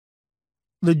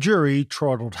The jury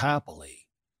chortled happily.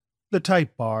 The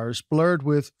type bars blurred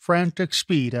with frantic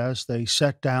speed as they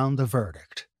set down the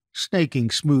verdict,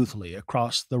 snaking smoothly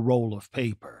across the roll of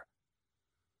paper.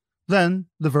 Then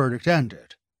the verdict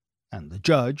ended, and the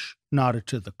judge nodded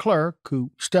to the clerk,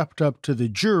 who stepped up to the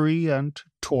jury and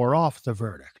tore off the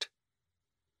verdict.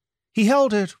 He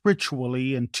held it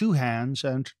ritually in two hands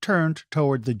and turned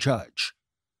toward the judge.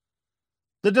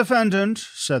 "The defendant,"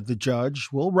 said the judge,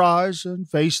 "will rise and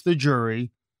face the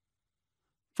jury."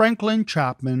 Franklin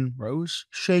Chapman rose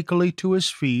shakily to his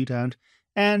feet, and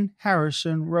Anne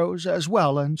Harrison rose as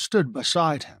well and stood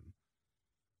beside him.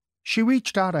 She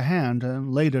reached out a hand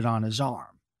and laid it on his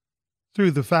arm.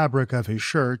 Through the fabric of his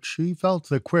shirt she felt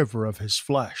the quiver of his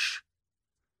flesh.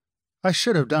 "I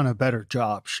should have done a better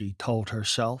job," she told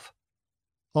herself.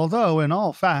 Although, in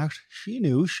all fact, she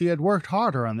knew she had worked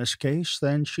harder on this case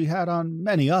than she had on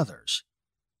many others.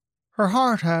 Her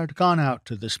heart had gone out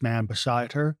to this man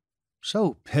beside her,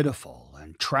 so pitiful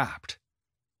and trapped.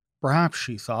 Perhaps,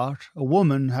 she thought, a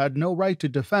woman had no right to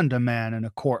defend a man in a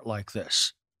court like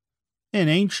this. In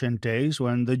ancient days,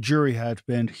 when the jury had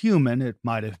been human, it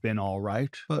might have been all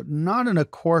right, but not in a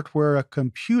court where a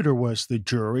computer was the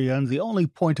jury and the only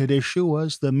point at issue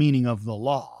was the meaning of the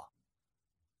law.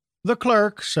 "The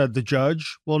clerk," said the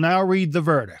judge, "will now read the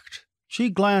verdict."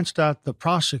 She glanced at the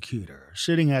prosecutor,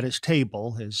 sitting at his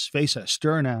table, his face as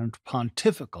stern and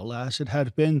pontifical as it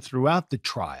had been throughout the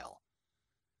trial.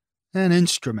 An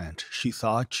instrument, she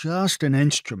thought, just an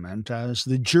instrument, as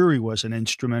the jury was an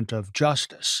instrument of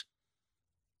justice.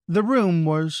 The room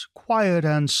was quiet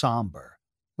and somber,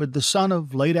 with the sun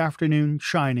of late afternoon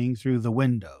shining through the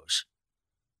windows.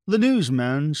 The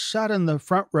newsmen sat in the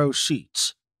front row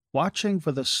seats, watching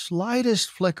for the slightest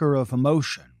flicker of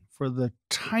emotion, for the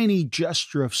tiny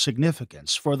gesture of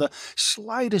significance, for the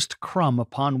slightest crumb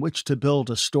upon which to build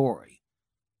a story.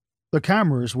 The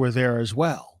cameras were there as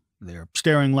well, their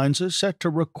staring lenses set to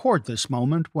record this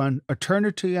moment when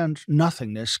eternity and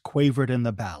nothingness quavered in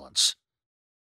the balance.